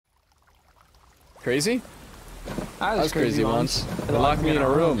Crazy? I was crazy once. They locked me in a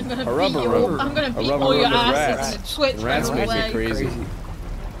room. A rubber room. I'm gonna beat a rubber all your room with asses. rats. Switch And rats make me crazy.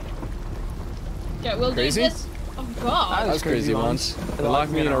 Yeah, we'll Crazy? do this. Oh god. I was crazy once. They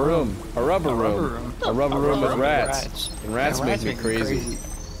locked me in a room. A rubber room. A rubber room with rats. And rats make me crazy.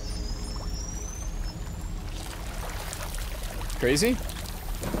 Crazy?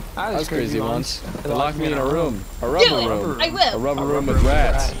 I was crazy once. They locked me in a room. A rubber room. I will. A rubber room with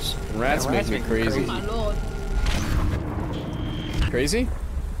rats. And rats make me crazy. Oh my lord. Crazy?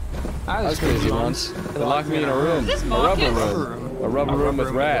 I was crazy once. They locked me in a room. Is this A rubber Marcus? room. A rubber room with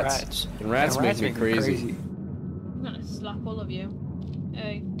rats. And rats make me crazy. I'm gonna slap all of you.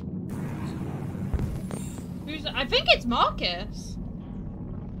 Hey. Who's I think it's Marcus.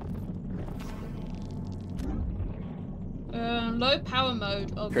 Low power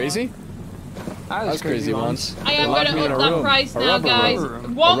mode. Oh, Crazy? God. I was crazy once. I am gonna up that price now, guys.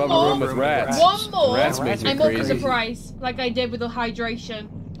 One rubber more. room with rats. One more. Rats make me I'm upping crazy. the price, like I did with the hydration.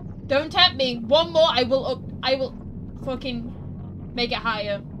 Don't tempt me. One more, I will up. I will fucking make it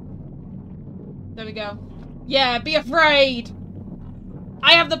higher. There we go. Yeah, be afraid.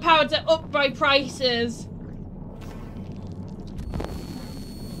 I have the power to up my prices.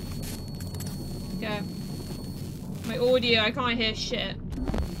 Okay. My audio, I can't hear shit.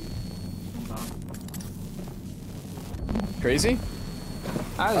 Crazy?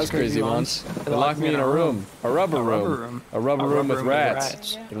 I was crazy once. They locked me in a room. A rubber room. A rubber room with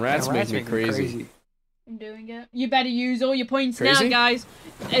rats. And rats make me crazy. I'm doing it. You better use all your points Crazy? now, guys.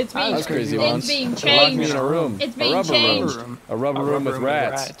 It's being, I was crazy it's once. being They locked me changed. in a room. It's A being rubber changed. room. A rubber room with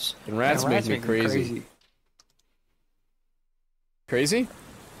rats. And rats make me crazy. Crazy?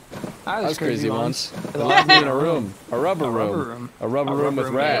 I was crazy once. They locked me in a room. A rubber room. A rubber room with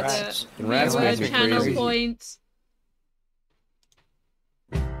rats. And rats make me channel crazy. points.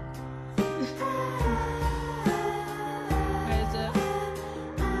 Where is it?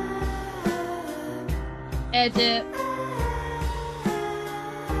 Edit.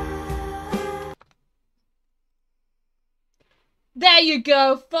 There you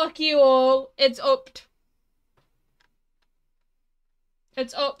go. Fuck you all. It's upped.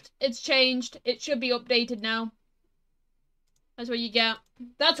 It's upped. It's changed. It should be updated now. That's what you get.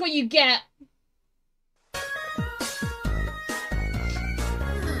 That's what you get.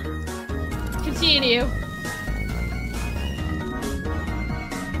 Continue.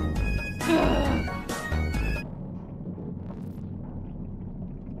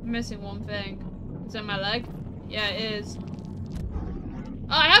 I'm missing one thing. Is that my leg? Yeah, it is.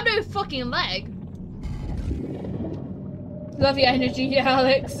 Oh, I have no fucking leg. Love your energy,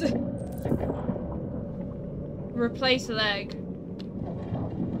 Alex. Replace leg.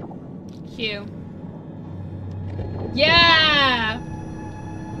 Q. Yeah!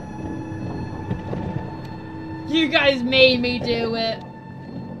 You guys made me do it.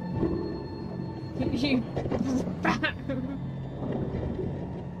 You.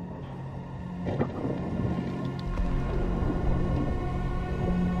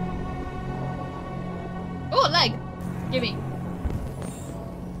 Oh, leg! Gimme.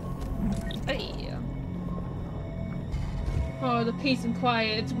 Hey. Oh, the peace and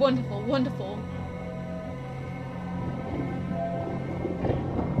quiet. It's wonderful, wonderful.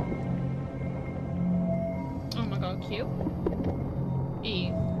 Oh my god, Q.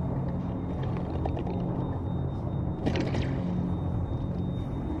 E.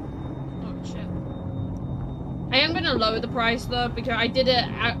 Oh shit. I am gonna lower the price though because I did it.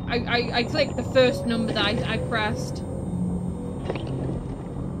 I clicked the first number that I pressed.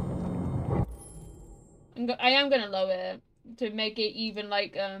 I am gonna lower it to make it even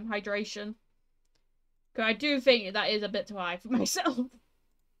like hydration. Cause I do think that is a bit too high for myself.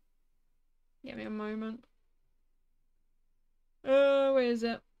 Give me a moment. Where is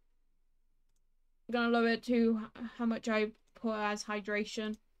it? I'm gonna lower it to how much I put as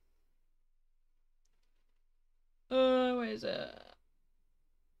hydration. Where is it?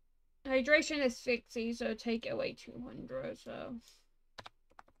 Hydration is 60, so take it away 200, so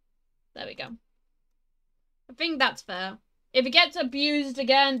there we go. I think that's fair. If it gets abused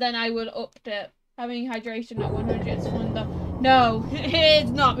again, then I would up it. Having hydration at 100 is fun though. No, it's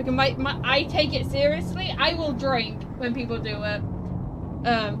not, because I take it seriously. I will drink when people do it.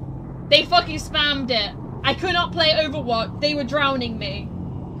 They fucking spammed it. I could not play Overwatch. They were drowning me.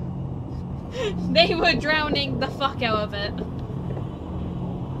 They were drowning the fuck out of it.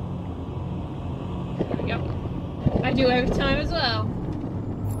 There we go. I do every time as well.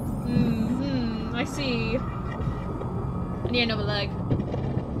 I see. I need another leg.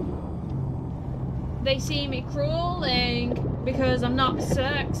 They see me crawling because I'm not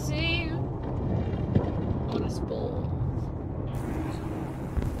sexy.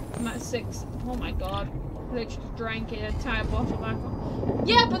 6. Oh my god. Literally just drank an entire bottle of alcohol.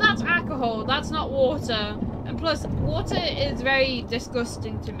 Yeah, but that's alcohol. That's not water. And plus, water is very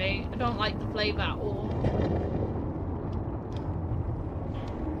disgusting to me. I don't like the flavour at all.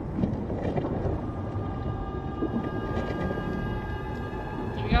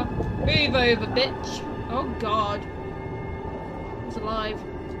 Here we go. Move over, bitch. Oh god. It's alive.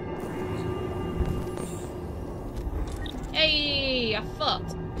 Hey, a foot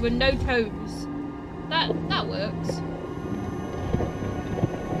with no toes. That works.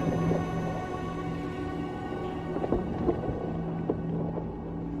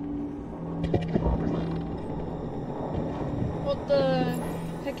 What the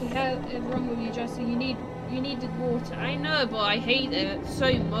heck is wrong with you, Jesse? You needed water. I know, but I hate it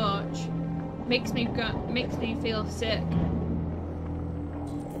so much. Makes me feel sick.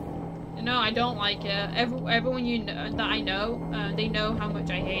 No, I don't like it. Everyone that I know, they know how much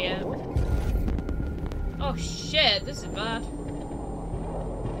I hate it. Oh shit, this is bad.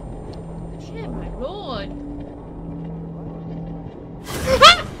 Shit, my lord.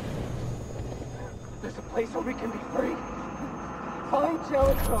 There's a place where we can be free. Find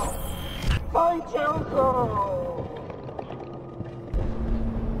Jellicoe! Find Jellicoe!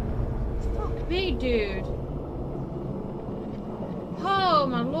 Fuck me, dude. Oh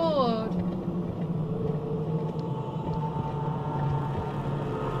my lord.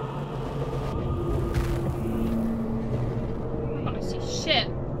 I can't see shit.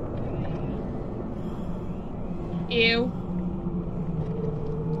 Ew.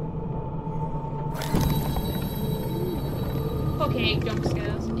 Fucking hate jump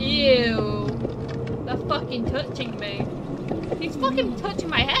scares. Ew. They're fucking touching me. He's fucking touching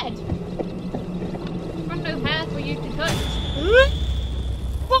my head. I've no hair for you to touch.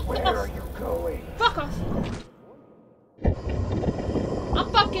 Fuck Where off. are you going? Fuck off. I'm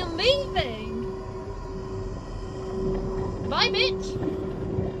fucking leaving. Bye, bitch.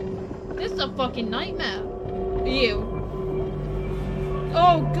 This is a fucking nightmare. Ew.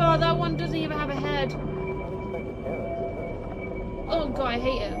 Oh god, that one doesn't even have a head. Oh god, I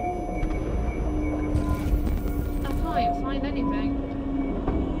hate it. I can't even find anything.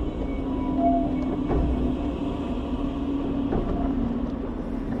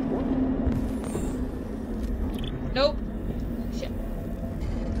 Nope. Shit.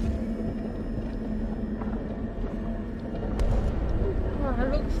 Oh, I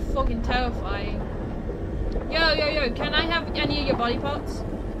look fucking terrifying. Yo, can I have any of your body parts?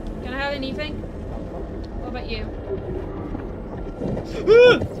 Can I have anything? What about you?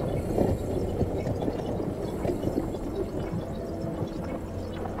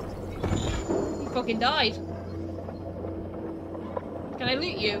 You fucking died. Can I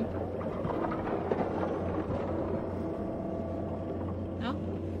loot you? No?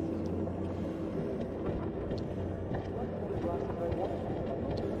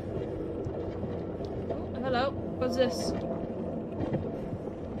 Oh, hello. What's this?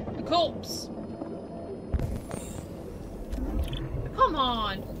 A corpse. Come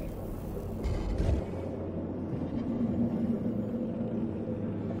on.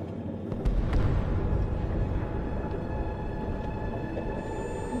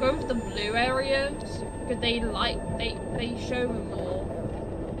 I'm going to the blue areas because they show me more.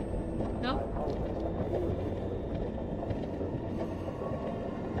 No?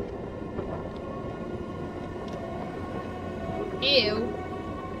 Ew.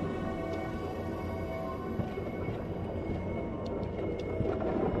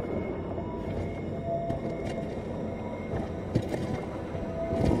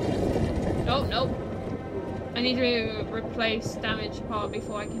 Oh, nope. I need to replace damaged part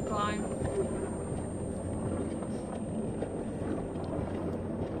before I can climb.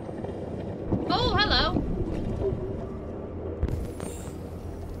 Oh, hello.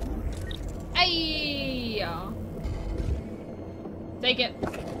 Hey. Take it.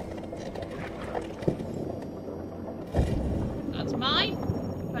 That's mine.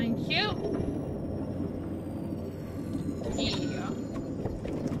 Thank you. Yeah.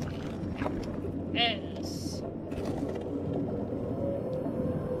 Else.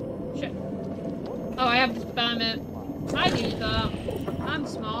 Shit. Oh, I have to spam it. I do that. I'm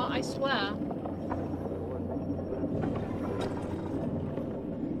smart, I swear.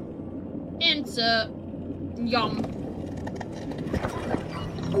 Insert. Yum.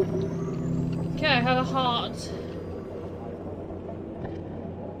 Okay, I have a heart.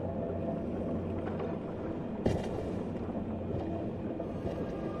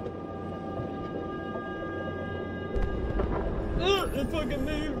 It fucking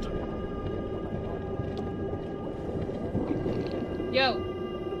moved. Yo.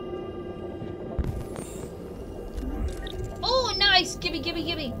 Gimme, gimme,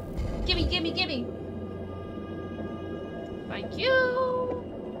 gimme. Gimme, gimme, gimme. Thank you.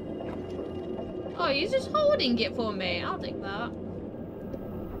 Oh, he's just holding it for me. I'll take that.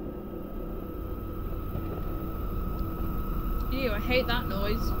 Ew, I hate that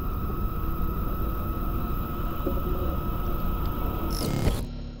noise.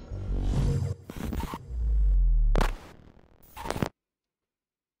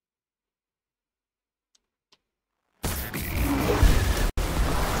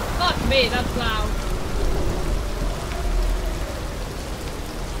 Fuck me, that's loud.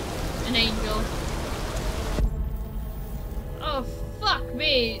 An angel. Oh, fuck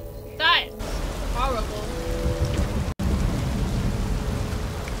me. That's horrible.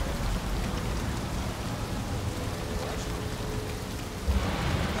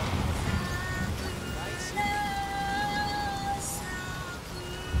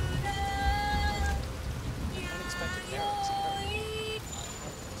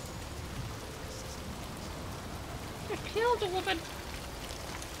 Killed a woman.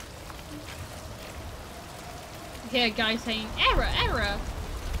 Hear a guy saying error, error.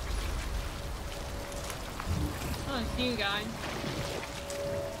 Oh, it's you guys.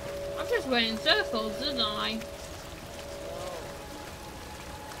 I've just went in circles, didn't I?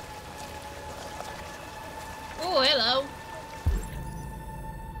 Oh, hello.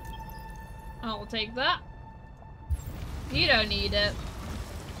 I'll take that. You don't need it.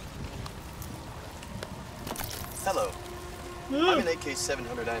 Hello. I'm an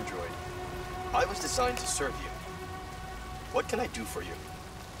AK-700 android. I was designed to serve you. What can I do for you?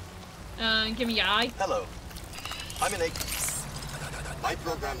 Give me your eye. Hello. I'm an AK. My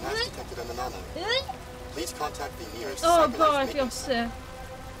program has detected an anomaly. Please contact the nearest. Oh god, I feel sick.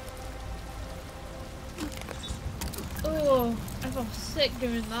 Oh, I feel sick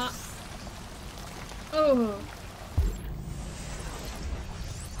doing that. Oh.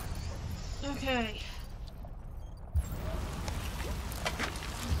 Okay.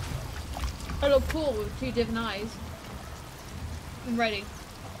 I look cool with two different eyes. I'm ready.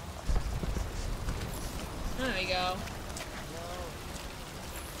 There we go.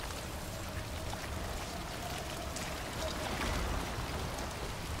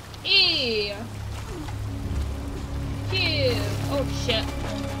 E. Q. Oh shit.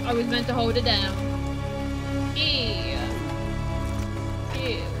 I was meant to hold it down. E.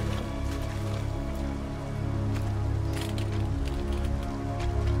 Q.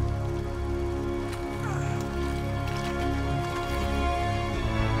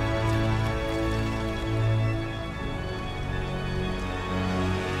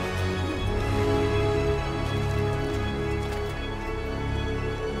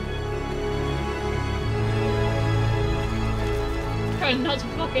 Trying not to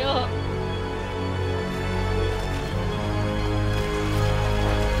fuck it up.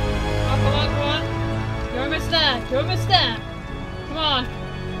 Oh, come on, come on. You're almost there. You're almost there. Come on.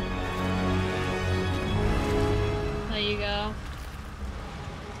 There you go.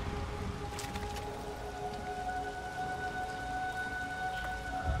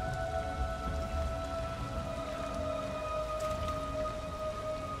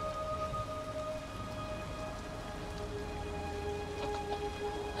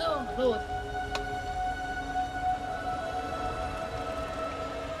 Oh, Lord.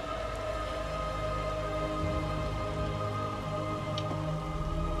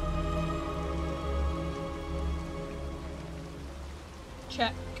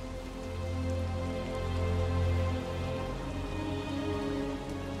 Check.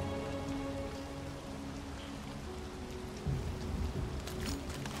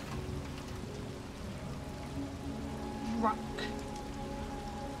 Rock.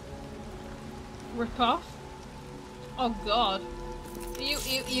 Rip off. Oh god.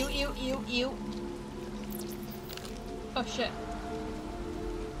 Ew. Oh shit.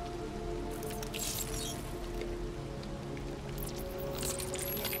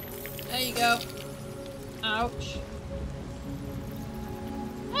 There you go. Ouch.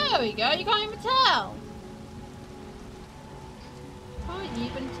 There we go, you can't even tell. Can't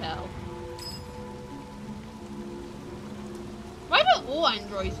even tell. Why don't all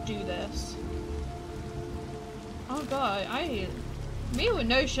androids do this? Oh god, me with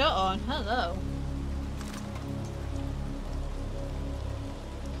no shirt on, hello.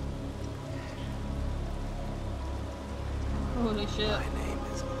 Holy shit. My name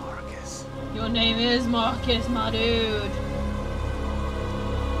is Marcus. Your name is Marcus, my dude.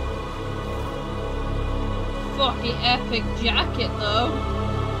 Fucking epic jacket though.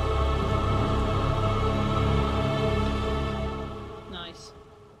 Nice.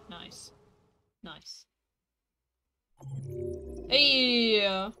 Nice. Nice. Hey.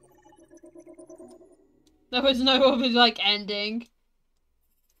 There was no other, like, ending.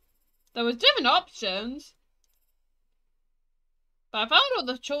 There was different options. But I found all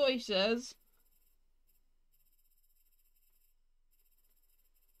the choices.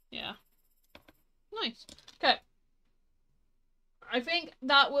 Yeah. Nice. Okay. I think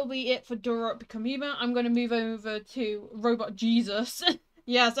that will be it for Dora Become Human. I'm going to move over to Robot Jesus.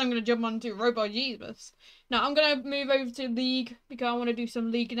 Yes, I'm going to jump on to Robot Jesus. Now, I'm going to move over to League because I want to do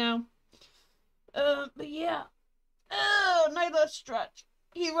some League now. But yeah. Another stretch.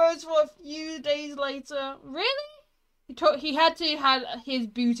 He rose for a few days later. Really? He had to have his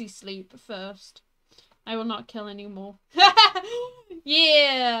beauty sleep first. I will not kill anymore.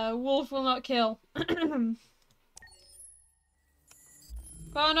 Yeah, wolf will not kill.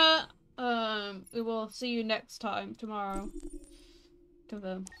 Fanart, we will see you next time tomorrow.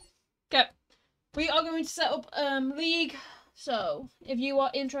 Confirm. Okay, we are going to set up League. So, if you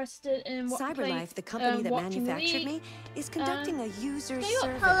are interested in what CyberLife, the company that manufactured me, is conducting a user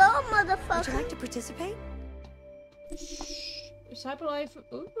survey. Hello, motherfucker. Would you like to participate? CyberLife.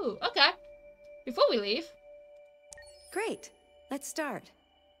 Ooh, okay. Before we leave. Great. Let's start.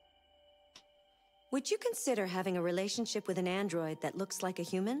 Would you consider having a relationship with an android that looks like a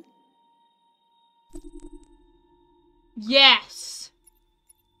human? Yes.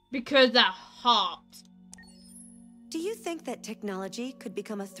 Because they're hot. Do you think that technology could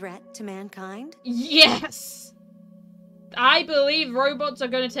become a threat to mankind? Yes. I believe robots are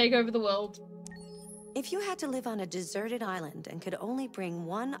going to take over the world. If you had to live on a deserted island and could only bring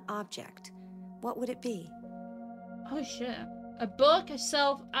one object, what would it be? Oh shit. A book, a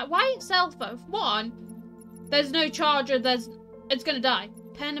cell... why cell phone? One, there's no charger, it's gonna die.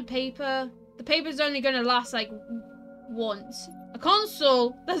 Pen and paper. The paper's only gonna last, like, once. A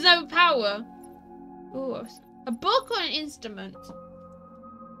console, there's no power. Ooh, a book or an instrument?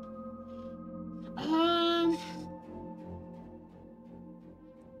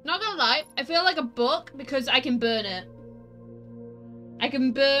 Not gonna lie, I feel like a book because I can burn it. I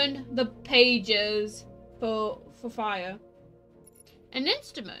can burn the pages for fire. An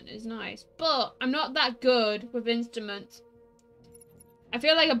instrument is nice, but I'm not that good with instruments. I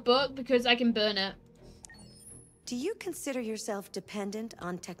feel like a book because I can burn it. Do you consider yourself dependent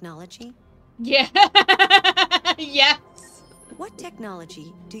on technology? Yeah. Yes. What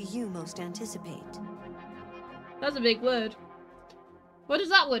technology do you most anticipate? That's a big word. What does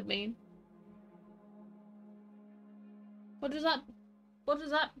that word mean? What does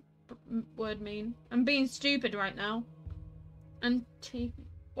that word mean? I'm being stupid right now.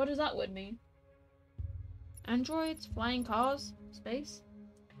 What does that word mean? Androids, flying cars, space?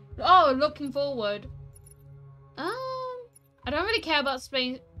 Oh, looking forward. I don't really care about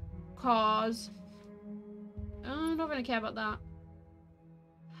space cars. I don't really care about that.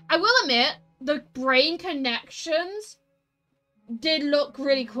 I will admit, the brain connections did look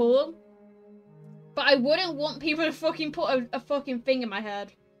really cool. But I wouldn't want people to fucking put a fucking thing in my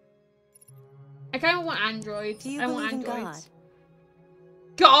head. I kind of want androids. Do you I want believe in androids.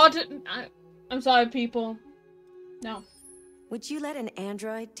 God! I'm sorry, people. No. Would you let an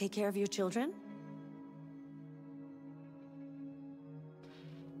android take care of your children?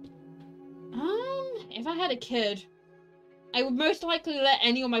 If I had a kid, I would most likely let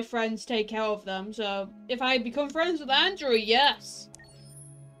any of my friends take care of them. So, if I become friends with Android, yes.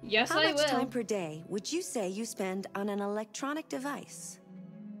 Yes, I will. How much time per day would you say you spend on an electronic device?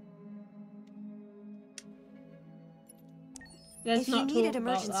 Let's if not you needed talk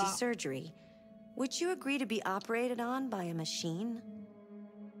about emergency that. surgery, would you agree to be operated on by a machine?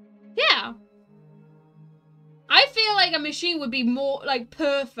 Yeah. I feel like a machine would be more, like,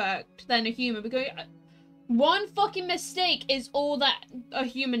 perfect than a human. Because one fucking mistake is all that a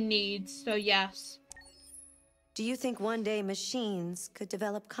human needs. So, yes. Do you think one day machines could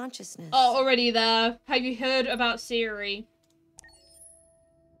develop consciousness? Oh, already there. Have you heard about Siri?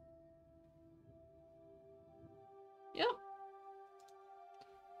 Yep.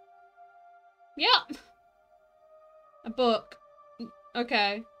 Yep. A book.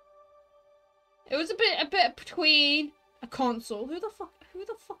 Okay. It was a bit between a console. Who the fuck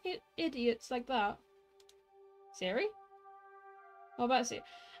idiots like that? Siri? What about Siri?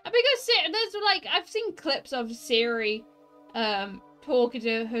 Because there's like, I've seen clips of Siri talking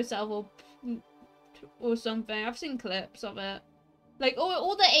to herself or something. I've seen clips of it. Like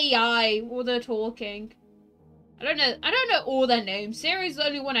all the AI, all the talking. I don't know all their names. Siri's the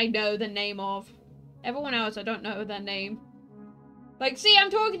only one I know the name of. Everyone else I don't know their name. Like, see, I'm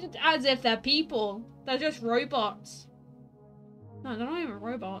talking as if they're people. They're just robots. No, they're not even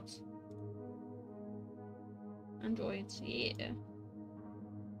robots. androids. Yeah.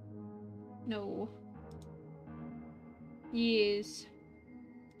 No. Yes.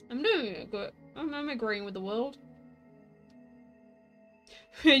 I'm doing it good. I'm agreeing with the world.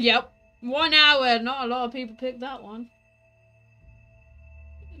 Yep. 1 hour. Not a lot of people picked that one.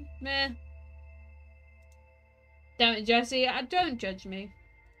 Meh. Damn it, Jesse. Don't judge me.